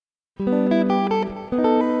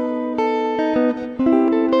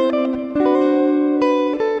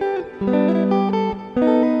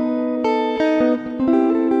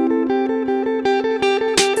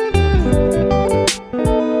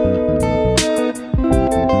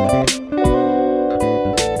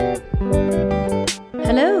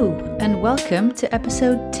welcome to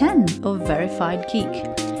episode 10 of Verified Geek.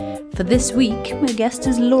 For this week, my guest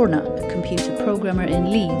is Lorna, a computer programmer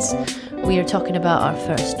in Leeds. We are talking about our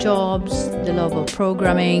first jobs, the love of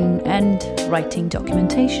programming, and writing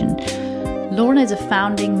documentation. Lorna is a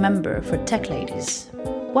founding member for Tech Ladies.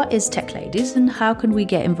 What is Tech Ladies and how can we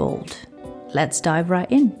get involved? Let's dive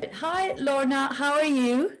right in. Hi, Lorna. How are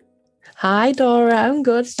you? Hi, Dora. I'm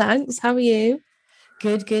good, thanks. How are you?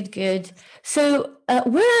 Good. So,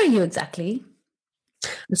 where are you exactly?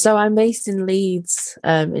 So I'm based in Leeds,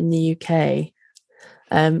 in the UK.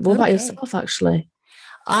 What about yourself, actually?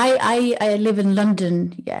 I live in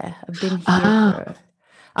London. Yeah, I've been here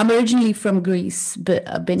I'm originally from Greece, but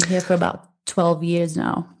I've been here for about 12 years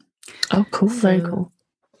now. Oh, cool. Very cool.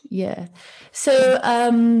 Yeah. So,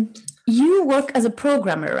 you work as a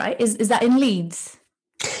programmer, right? Is that in Leeds?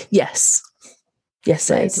 Yes, it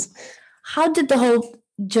is. How did the whole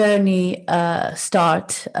journey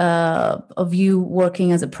start of you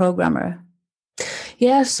working as a programmer?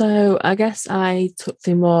 Yeah, so I guess I took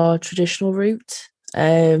the more traditional route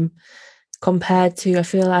compared to, I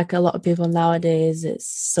feel like a lot of people nowadays, it's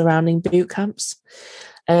surrounding boot camps.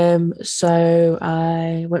 So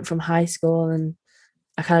I went from high school and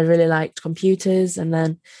I kind of really liked computers and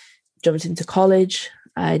then jumped into college.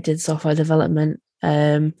 I did software development.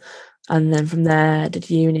 And then from there, I did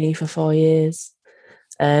uni for 4 years.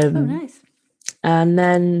 Nice. And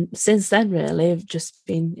then since then, really, I've just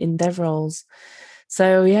been in dev roles.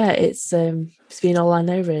 So yeah, it's been all I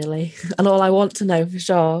know, really, and all I want to know for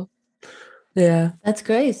sure. Yeah, that's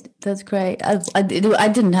great. I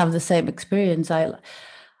didn't have the same experience.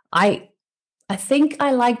 I think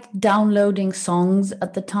I liked downloading songs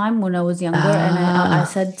at the time when I was younger, and I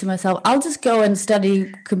said to myself, I'll just go and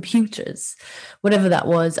study computers, whatever that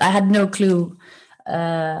was. I had no clue.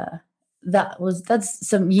 That's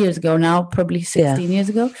some years ago now, probably 16 years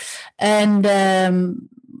ago. And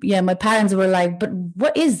my parents were like, but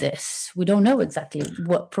what is this? We don't know exactly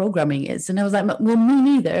what programming is. And I was like, well, me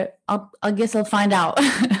neither. I guess I'll find out.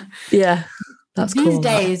 Yeah, that's These cool.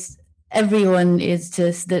 days, everyone is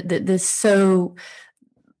just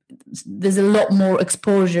there's a lot more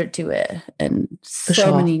exposure to it and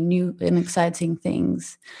many new and exciting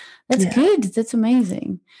things. That's good. That's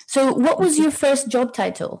amazing. So what was your first job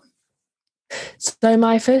title? So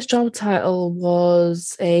my first job title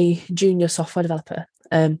was a junior software developer.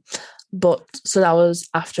 But so that was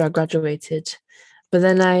after I graduated. But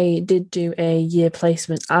then I did do a year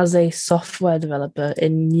placement as a software developer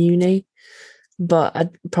in uni. But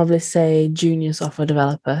I'd probably say junior software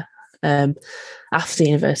developer after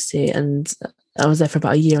university. And I was there for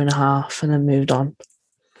about a year and a half and then moved on.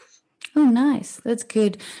 Oh, nice. That's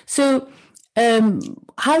good. So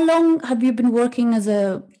how long have you been working as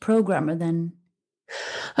a programmer then?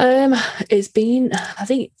 It's been, I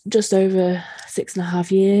think, just over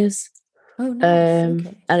 6.5 years. Oh, nice.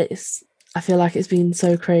 Okay. And I feel like it's been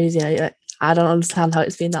so crazy. I don't understand how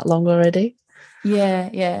it's been that long already.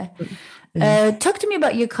 Yeah. Talk to me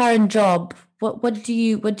about your current job. What do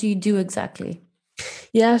you do exactly?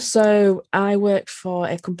 Yeah, so I work for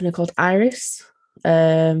a company called Iris,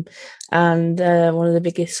 and one of the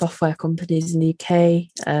biggest software companies in the UK.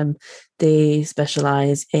 They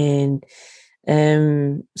specialise in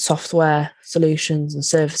software solutions and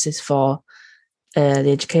services for the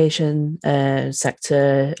education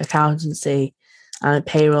sector, accountancy, and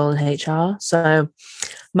payroll and HR. So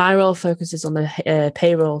my role focuses on the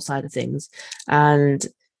payroll side of things and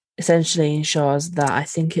essentially ensures that I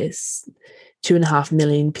think it's 2.5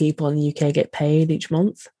 million people in the UK get paid each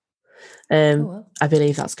month. I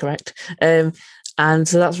believe that's correct. And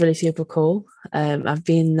so that's really super cool. I've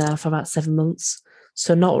been there for about 7 months,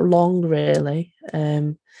 so not long really.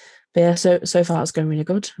 But yeah, so far it's going really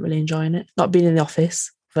good. Really enjoying it. Not being in the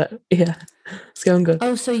office, but yeah, it's going good.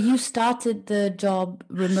 Oh, so you started the job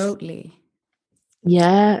remotely?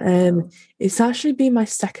 Yeah, it's actually been my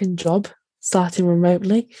second job starting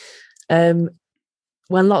remotely. When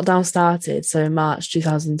lockdown started, so in March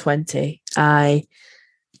 2020, I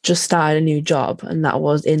just started a new job and that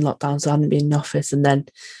was in lockdown, so I hadn't been in the office. And then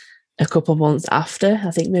a couple of months after, I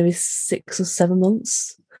think maybe 6 or 7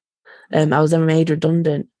 months, I was then made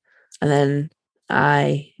redundant. And then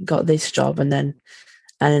I got this job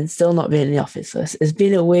and still not being in the office. So it's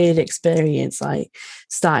been a weird experience, like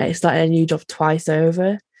starting a new job twice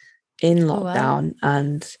over in lockdown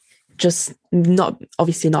and just not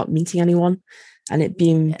meeting anyone and it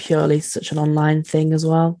being purely such an online thing as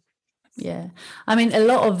well. Yeah. I mean, a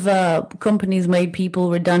lot of companies made people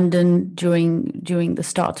redundant during the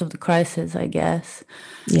start of the crisis, I guess.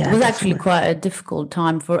 Yeah, it was actually quite a difficult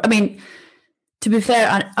time To be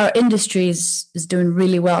fair, our industry is doing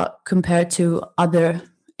really well compared to other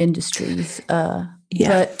industries.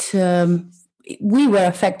 But we were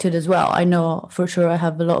affected as well. I know for sure I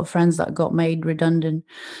have a lot of friends that got made redundant.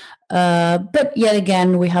 But yet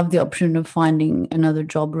again, we have the option of finding another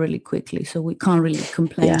job really quickly. So we can't really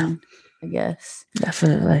complain, I guess.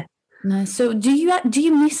 Definitely. No. So do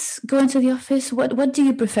you miss going to the office? What do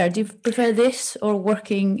you prefer? Do you prefer this or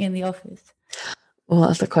working in the office? Well,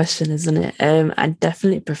 that's the question, isn't it? I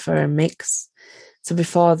definitely prefer a mix. So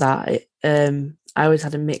before that, I always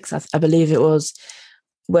had a mix. I believe it was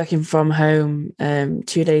working from home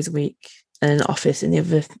 2 days a week and an office in the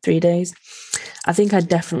other 3 days. I think I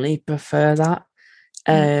definitely prefer that.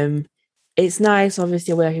 It's nice,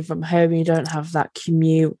 obviously, working from home. You don't have that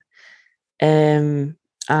commute. And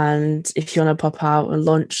if you want to pop out and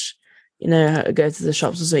lunch, go to the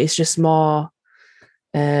shops or so, it's just more...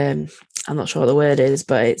 I'm not sure what the word is,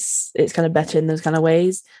 but it's kind of better in those kind of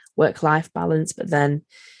ways, work-life balance. But then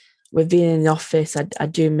with being in the office, I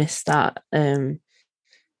do miss that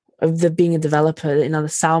of the being a developer, the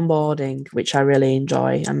soundboarding, which I really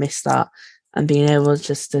enjoy. I miss that, and being able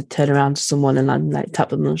just to turn around to someone and like tap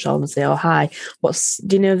them on the shoulder and say, "Oh, hi,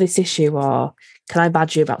 do you know this issue, or can I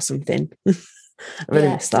badge you about something?" I really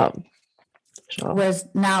miss that. Sure. Whereas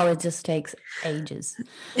now it just takes ages.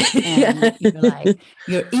 And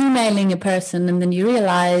you're emailing a person and then you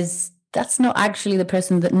realize that's not actually the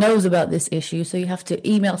person that knows about this issue. So you have to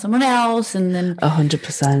email someone else, and then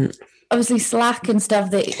 100%. Obviously Slack and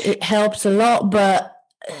stuff, it helps a lot, but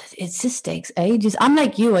it just takes ages. I'm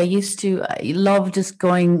like you. I love just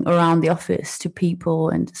going around the office to people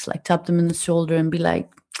and just like tap them in the shoulder and be like,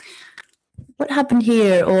 what happened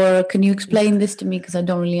here? Or can you explain this to me? Because I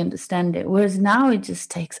don't really understand it. Whereas now it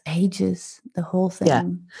just takes ages, the whole thing. Yeah,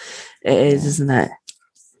 it is, isn't it?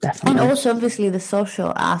 Definitely. And also, obviously, the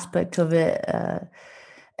social aspect of it.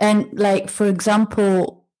 And like, for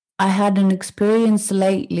example, I had an experience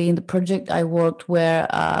lately in the project I worked where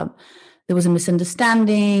there was a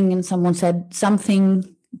misunderstanding and someone said something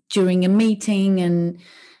during a meeting. And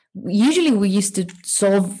usually we used to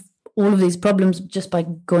solve all of these problems just by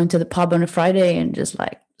going to the pub on a Friday and just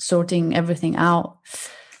like sorting everything out.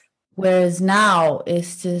 Whereas now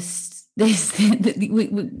it's just this, there's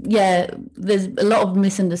a lot of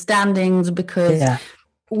misunderstandings because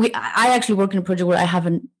I actually work in a project where I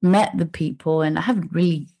haven't met the people and I haven't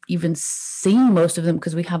really even seen most of them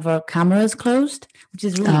because we have our cameras closed, which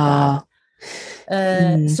is really bad.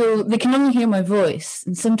 So they can only hear my voice,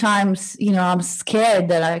 and sometimes I'm scared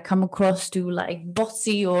that I come across to like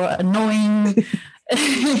bossy or annoying.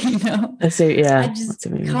 I see. I just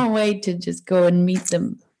can't wait to just go and meet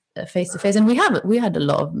them face to face. And we had a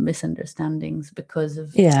lot of misunderstandings because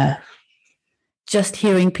of just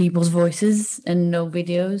hearing people's voices and no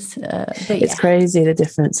videos. But it's crazy the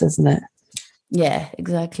difference, isn't it? Yeah,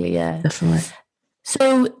 exactly. Yeah, definitely.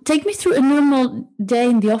 So take me through a normal day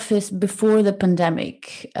in the office before the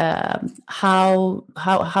pandemic. How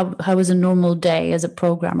was a normal day as a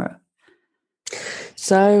programmer?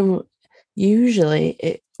 So usually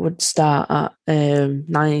it would start at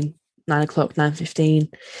 9 o'clock, 9:15,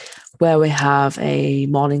 where we have a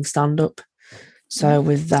morning stand-up. So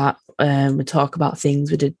with that, we talk about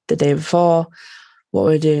things we did the day before, what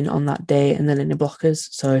we're doing on that day, and then any blockers.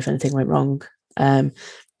 So if anything went wrong,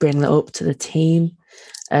 bring that up to the team.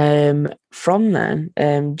 From then,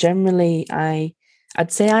 generally,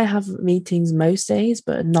 I'd say I have meetings most days,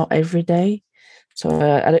 but not every day. So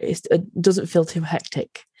it doesn't feel too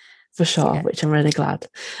hectic, for sure, which I'm really glad.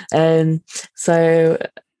 So,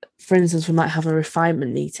 for instance, we might have a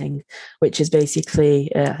refinement meeting, which is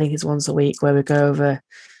basically, I think it's once a week, where we go over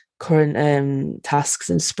current tasks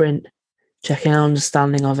and sprint, checking our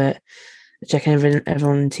understanding of it, checking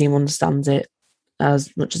everyone in the team understands it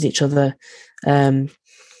as much as each other.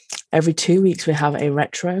 Every 2 weeks we have a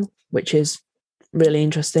retro, which is really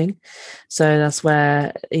interesting. So that's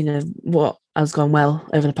where, what has gone well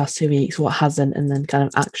over the past 2 weeks, what hasn't, and then kind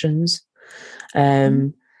of actions.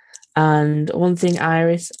 And one thing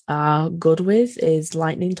Iris are good with is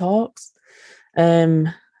lightning talks.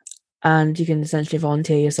 And you can essentially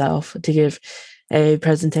volunteer yourself to give a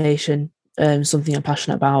presentation, something you're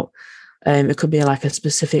passionate about. It could be like a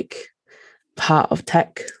specific part of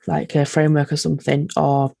tech, like a framework or something,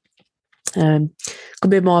 or could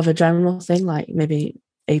be more of a general thing, like maybe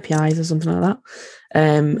APIs or something like that.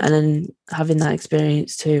 And then having that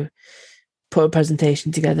experience to put a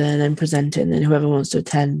presentation together and then present it, and then whoever wants to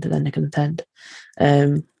attend, then they can attend.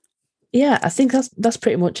 I think that's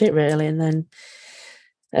pretty much it, really. And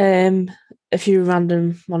then a few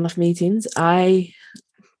random one-off meetings. I'm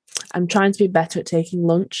trying to be better at taking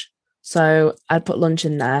lunch. So I'd put lunch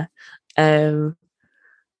in there. And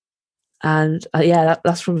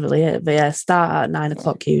that's probably it. But yeah, start at 9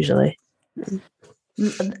 o'clock usually.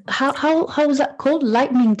 How was that called?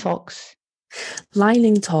 Lightning talks.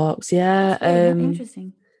 Lightning talks, yeah.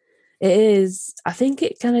 Interesting. It is. I think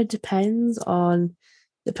it kind of depends on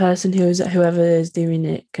the person whoever is doing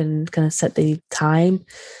it can kind of set the time.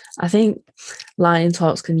 I think lightning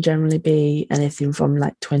talks can generally be anything from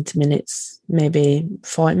like 20 minutes, maybe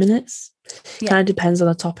 40 minutes. Yeah. Kind of depends on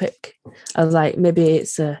the topic. Like maybe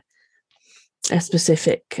it's a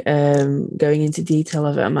specific going into detail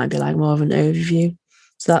of it. It might be like more of an overview.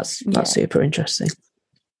 So that's super interesting.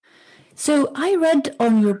 So I read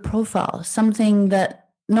on your profile something that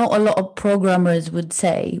not a lot of programmers would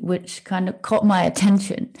say, which kind of caught my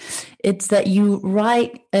attention. It's that you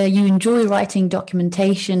enjoy writing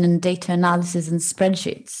documentation and data analysis and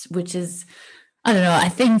spreadsheets, which is, I don't know, I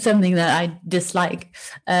think something that I dislike.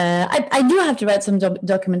 I do have to write some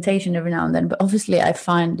documentation every now and then, but obviously I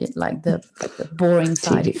find it like the boring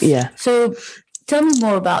side. Yeah. So tell me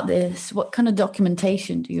more about this. What kind of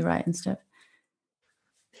documentation do you write and stuff?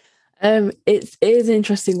 It is an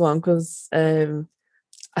interesting one because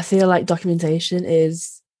I feel like documentation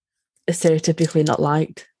is stereotypically not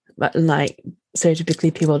liked, but like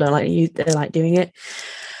stereotypically people don't like doing it.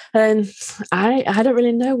 And I don't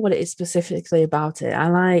really know what it is specifically about it.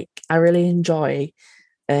 I really enjoy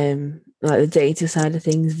like the data side of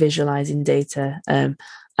things, visualizing data, and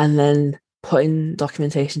then putting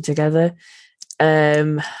documentation together.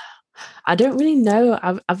 I don't really know.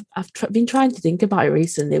 I've been trying to think about it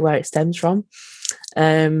recently, where it stems from.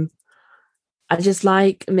 I just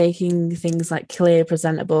like making things like clear,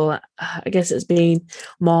 presentable. I guess it's been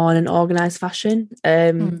more in an organized fashion.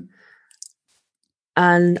 And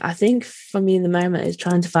I think for me in the moment is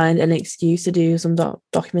trying to find an excuse to do some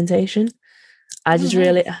documentation. I just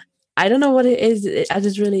really, I don't know what it is. I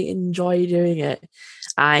just really enjoy doing it.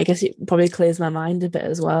 I guess it probably clears my mind a bit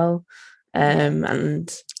as well. And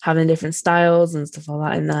having different styles and stuff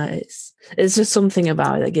like that in that, it's just something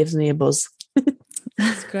about it that gives me a buzz.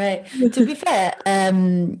 That's great. To be fair,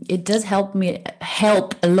 it does help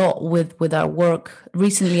a lot with our work.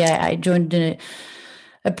 Recently, I joined a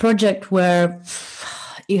project where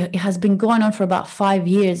it has been going on for about 5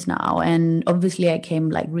 years now, and obviously I came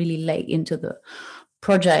like really late into the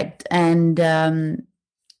project, and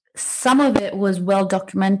some of it was well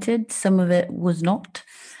documented, some of it was not.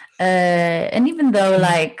 And even though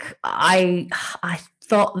like I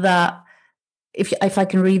thought that if I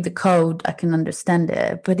can read the code, I can understand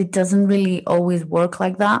it, but it doesn't really always work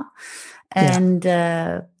like that. And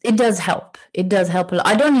it does help. It does help a lot.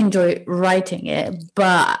 I don't enjoy writing it,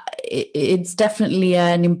 but it's definitely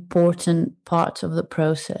an important part of the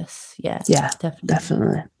process. Yeah,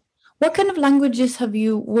 definitely. What kind of languages have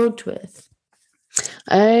you worked with?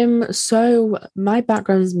 So my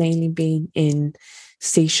background's mainly been in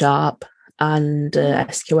C# and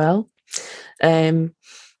SQL.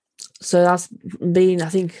 So that's been, I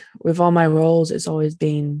think, with all my roles, it's always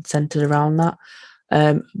been centered around that.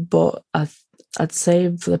 But I'd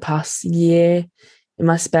say for the past year, in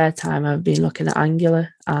my spare time, I've been looking at Angular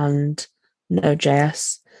and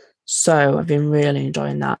Node.js. So I've been really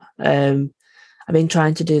enjoying that. I've been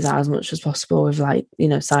trying to do that as much as possible with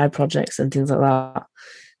side projects and things like that,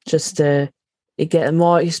 just to get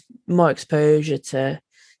more exposure to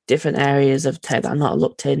different areas of tech that I'm not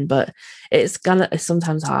looked in. But it's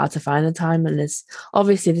sometimes hard to find the time, and there's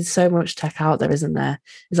so much tech out there, isn't there?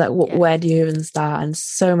 It's like where do you even start? And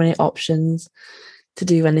so many options to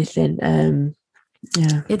do anything.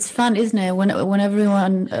 It's fun, isn't it?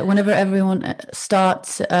 Whenever everyone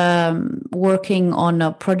starts working on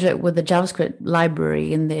a project with a JavaScript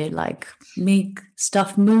library, and they like make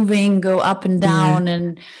stuff moving, go up and down,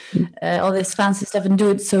 and all this fancy stuff, and do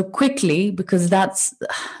it so quickly, because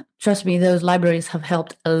trust me, those libraries have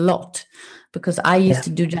helped a lot. Because I used to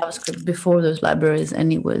do JavaScript before those libraries,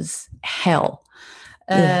 and it was hell.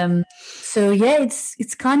 So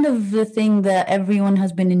it's kind of the thing that everyone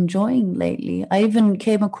has been enjoying lately. I even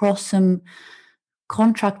came across some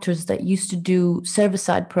contractors that used to do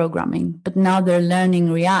server-side programming, but now they're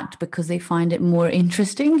learning React because they find it more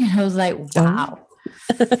interesting. And I was like, wow.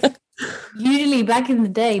 Usually back in the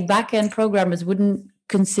day, back-end programmers wouldn't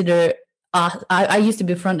consider us. I used to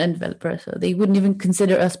be a front-end developer, so they wouldn't even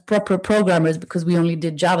consider us proper programmers because we only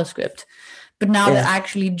did JavaScript. But now they're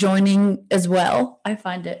actually joining as well. I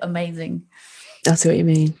find it amazing. That's what you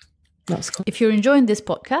mean. That's cool. If you're enjoying this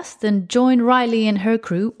podcast, then join Riley and her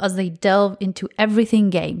crew as they delve into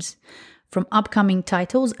everything games, from upcoming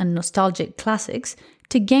titles and nostalgic classics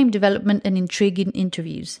to game development and intriguing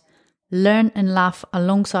interviews. Learn and laugh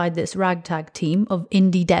alongside this ragtag team of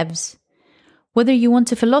indie devs. Whether you want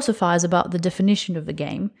to philosophize about the definition of the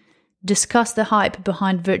game, discuss the hype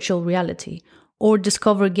behind virtual reality, or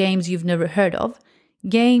discover games you've never heard of,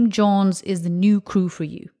 Game Johns is the new crew for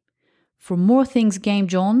you. For more things Game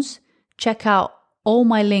Johns, check out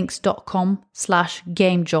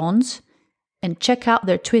allmylinks.com/GameJohns and check out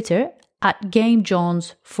their Twitter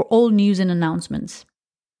 @GameJohns for all news and announcements.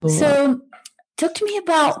 So, talk to me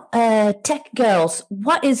about Tech Girls.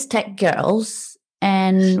 What is Tech Girls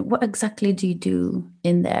and what exactly do you do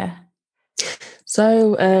in there?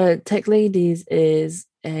 So, Tech Ladies is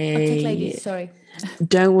Tech Ladies, sorry.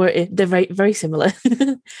 Don't worry, they're very, very similar.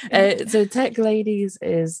 So Tech Ladies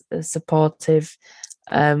is a supportive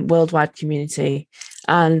worldwide community,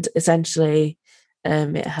 and essentially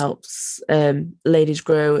it helps ladies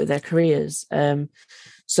grow their careers.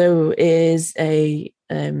 So it is a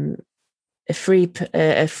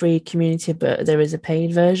free community, but there is a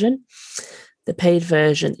paid version. The paid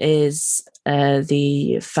version is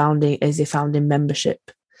a founding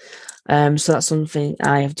membership. So that's something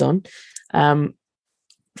I have done.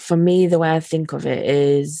 For me, the way I think of it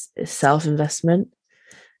is self-investment.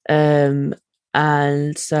 And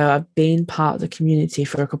so I've been part of the community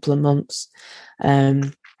for a couple of months.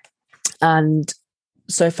 And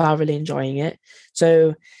so far really enjoying it.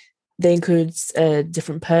 So they include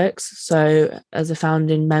different perks. So as a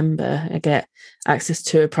founding member, I get access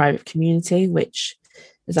to a private community, which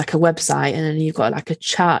is like a website, and then you've got like a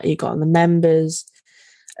chat, you've got the members,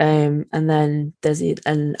 and then there's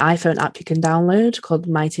an iPhone app you can download called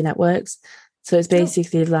Mighty Networks. So it's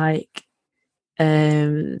basically like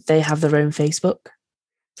they have their own Facebook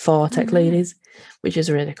for Tech Ladies, which is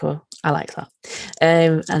really cool. I like that.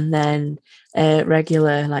 And then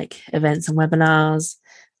regular like events and webinars.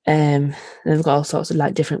 They've got all sorts of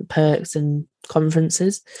like different perks and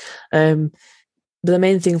conferences. But the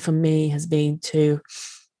main thing for me has been it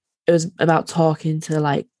was about talking to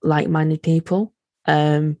like-minded people.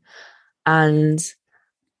 And as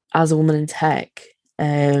a woman in tech,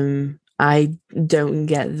 I don't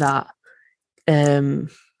get that. I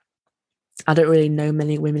don't really know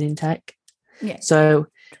many women in tech. Yeah. So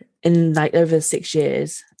in like over 6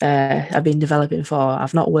 years, I've been developing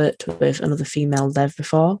I've not worked with another female dev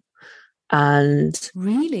before. And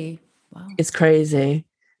really? Wow. It's crazy.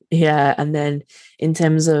 Yeah. And then in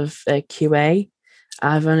terms of QA,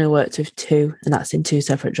 I've only worked with 2, and that's in 2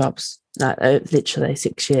 separate jobs. Literally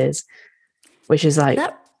 6 years, which is like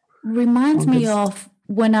that reminds me of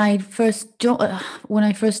when I first joined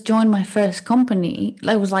my first company.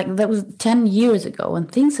 That was 10 years ago,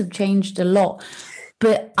 and things have changed a lot.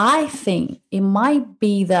 But I think it might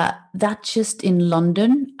be that's just in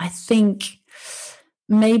London. I think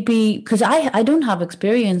maybe because I don't have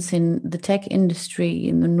experience in the tech industry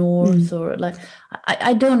in the north, or like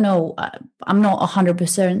I don't know. I'm not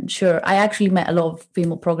 100% sure. I actually met a lot of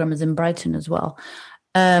female programmers in Brighton as well.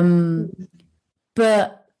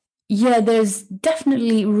 But yeah, there's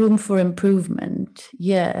definitely room for improvement.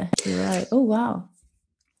 Yeah, you're right. Oh, wow.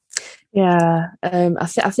 Yeah,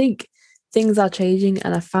 I think things are changing,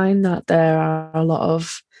 and I find that there are a lot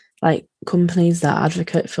of like companies that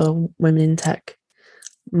advocate for women in tech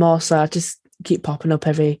more. So I just keep popping up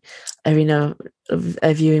every viewing my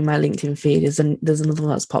LinkedIn feed. There's another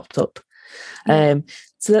one that's popped up.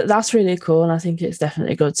 So that's really cool, and I think it's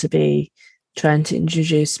definitely good to be trying to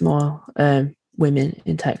introduce more women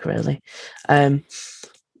in tech, really.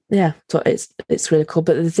 Yeah, so it's really cool.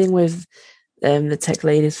 But the thing with the Tech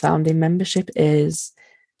Ladies founding membership is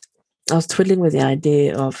I was twiddling with the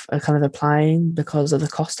idea of kind of applying because of the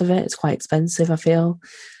cost of it. It's quite expensive, I feel.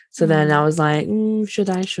 So then I was like, should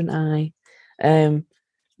I, shouldn't I?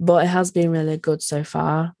 But it has been really good so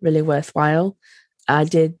far, really worthwhile. I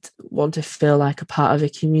did want to feel like a part of a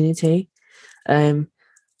community.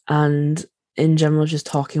 And in general, just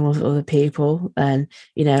talking with other people, and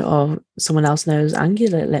someone else knows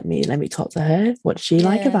Angular, let me talk to her. What does she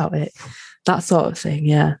like about it? That sort of thing.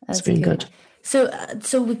 Yeah, it's been good. So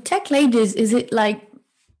with Tech Ladies, is it like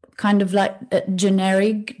kind of like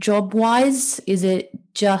generic job wise? Is it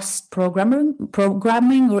just programming,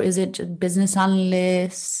 or is it just business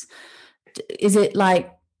analysts? Is it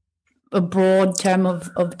like a broad term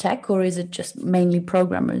of tech, or is it just mainly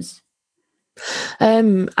programmers?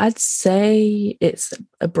 I'd say it's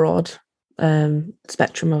a broad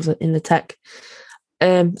spectrum in the tech.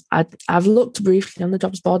 I've looked briefly on the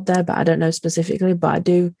jobs board there, but I don't know specifically. But I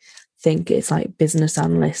do think it's like business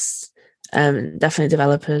analysts, definitely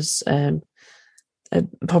developers,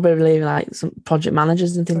 probably like some project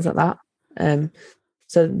managers and things like that.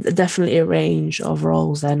 So definitely a range of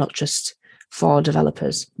roles there, not just for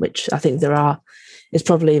developers, which I think is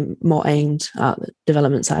probably more aimed at the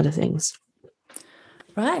development side of things.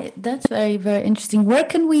 Right, that's very, very interesting. Where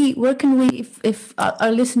can we, if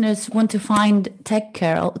our listeners want to find tech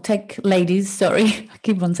ladies, sorry, I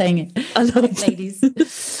keep on saying it, tech ladies,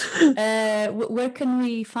 where can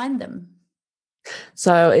we find them?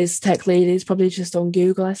 So it's Tech Ladies, probably just on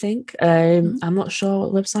Google, I think. I'm not sure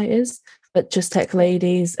what the website is, but just Tech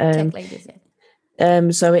Ladies. Tech Ladies, yeah.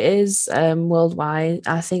 So it is worldwide.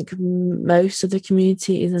 I think most of the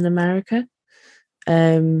community is in America.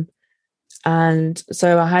 And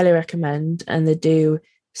so I highly recommend, and they do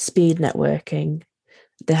speed networking.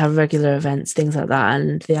 They have regular events, things like that,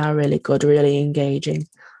 and they are really good, really engaging,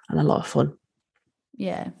 and a lot of fun.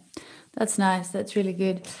 Yeah, that's nice. That's really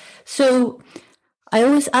good. So I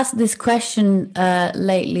always ask this question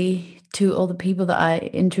lately to all the people that I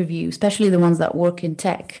interview, especially the ones that work in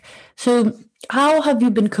tech. So how have you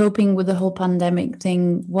been coping with the whole pandemic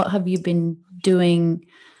thing? What have you been doing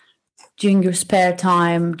during your spare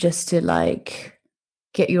time just to like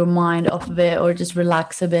get your mind off of it or just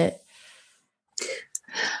relax a bit?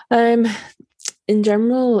 In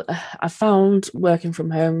general, I found working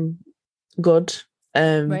from home good.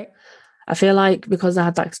 Right. I feel like because I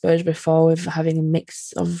had that exposure before with having a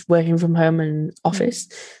mix of working from home and office,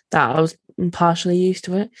 that I was partially used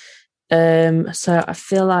to it. So I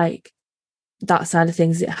feel like that side of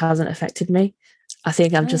things, it hasn't affected me. I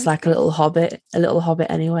think I'm just like a little hobbit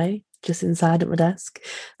anyway, just inside at my desk.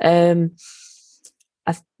 I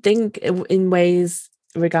think in ways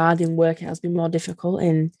regarding work, it has been more difficult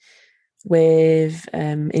with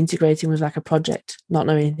integrating with like a project, not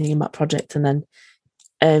knowing anything about project, and then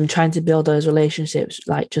trying to build those relationships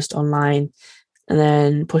like just online, and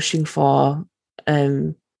then pushing for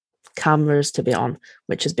cameras to be on,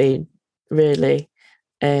 which has been really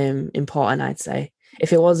important, I'd say.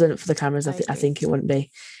 If it wasn't for the cameras, I think it wouldn't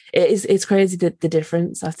be. It's crazy the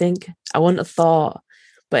difference. I think I wouldn't have thought,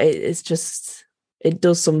 but it's just, it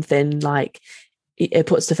does something, like it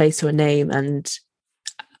puts the face to a name, and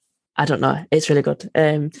I don't know, it's really good.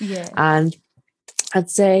 And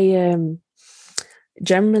I'd say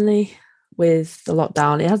generally with the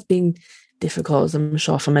lockdown, it has been difficult, as I'm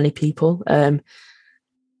sure for many people.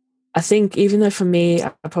 I think even though for me,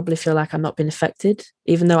 I probably feel like I've not been affected,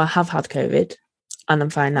 even though I have had COVID and I'm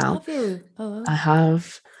fine now. Have you? Oh, wow. I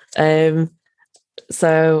have.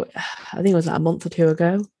 So I think it was like a month or two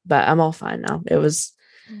ago, but I'm all fine now. It was,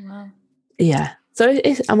 wow. Yeah. So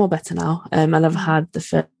I'm all better now. And I've had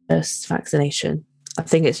the first vaccination. I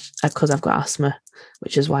think it's because I've got asthma,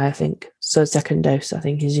 which is why I think. So second dose, I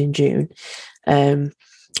think, is in June. But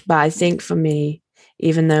I think for me,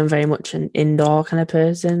 even though I'm very much an indoor kind of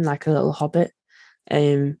person, like a little hobbit,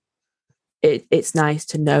 it's nice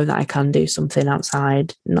to know that I can do something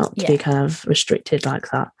outside, not to be kind of restricted like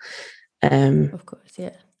that. Of course,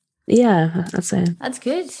 yeah. Yeah, that's it. That's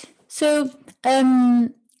good. So,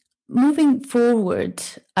 moving forward,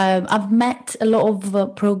 I've met a lot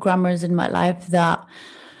of programmers in my life that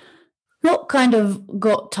not kind of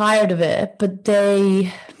got tired of it, but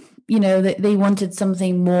they wanted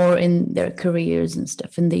something more in their careers and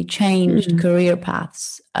stuff, and they changed career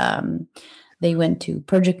paths. They went to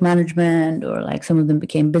project management, or like some of them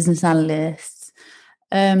became business analysts.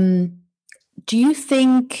 Do you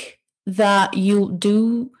think that you'll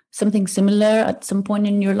do something similar at some point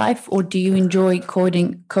in your life, or do you enjoy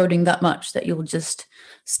coding that much that you'll just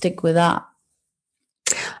stick with that?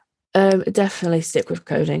 Definitely stick with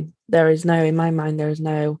coding. In my mind, there is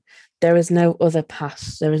no other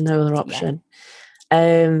path. There is no other option.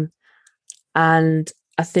 And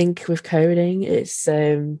I think with coding, it's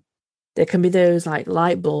there can be those like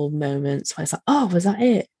light bulb moments where it's like, oh, was that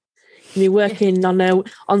it? You're working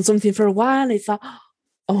on something for a while, and it's like,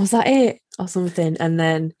 oh, was that it? Or something. And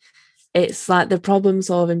then it's like the problem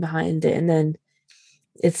solving behind it, and then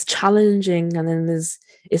it's challenging, and then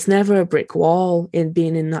it's never a brick wall in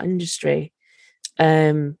being in that industry.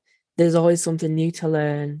 There's always something new to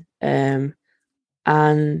learn, and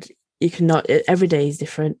you cannot. Every day is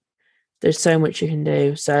different. There's so much you can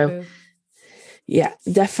do. So, yeah,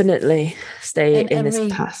 definitely stay in this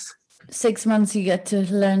path. 6 months you get to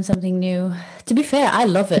learn something new. To be fair, I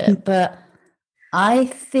love it, but I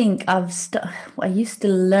think I used to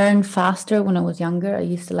learn faster when I was younger. I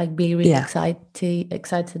used to like be really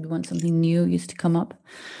excited when something new used to come up.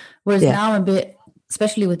 Whereas now I'm a bit,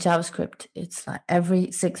 especially with JavaScript, it's like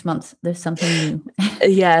every 6 months there's something new.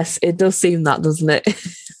 Yes, it does seem that, doesn't it?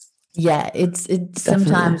 Yeah, it's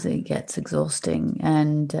sometimes it gets exhausting,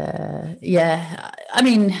 and I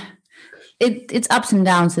mean, it's ups and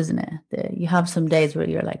downs, isn't it? You have some days where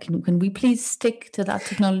you're like, can we please stick to that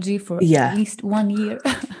technology for at least 1 year?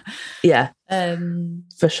 Yeah,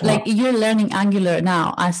 for sure. Like you're learning Angular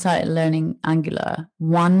now. I started learning Angular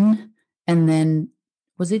 1, and then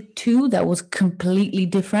was it 2 that was completely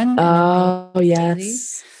different? Oh,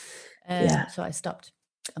 yes. So I stopped.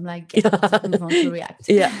 I'm like, let's move on to React.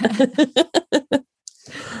 Yeah.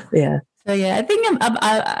 Yeah. So yeah, I think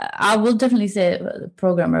I will definitely say a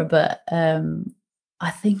programmer, but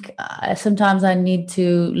I think sometimes I need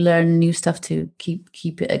to learn new stuff to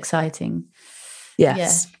keep it exciting. Yes.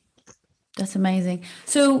 Yeah, that's amazing.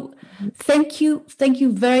 So thank you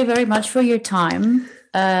very, very much for your time.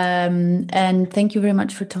 And thank you very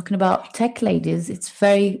much for talking about Tech Ladies. It's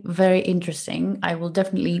very, very interesting. I will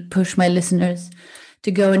definitely push my listeners to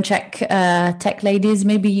go and check Tech Ladies.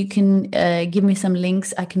 Maybe you can give me some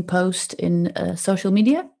links I can post in social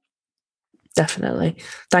media. Definitely.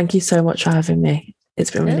 Thank you so much for having me. It's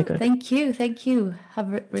been really good. Thank you.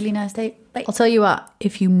 Have a really nice day. Bye. I'll tell you what,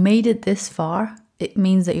 if you made it this far, it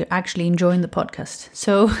means that you're actually enjoying the podcast.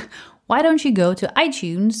 So why don't you go to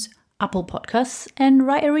iTunes, Apple Podcasts, and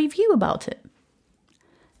write a review about it?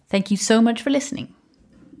 Thank you so much for listening.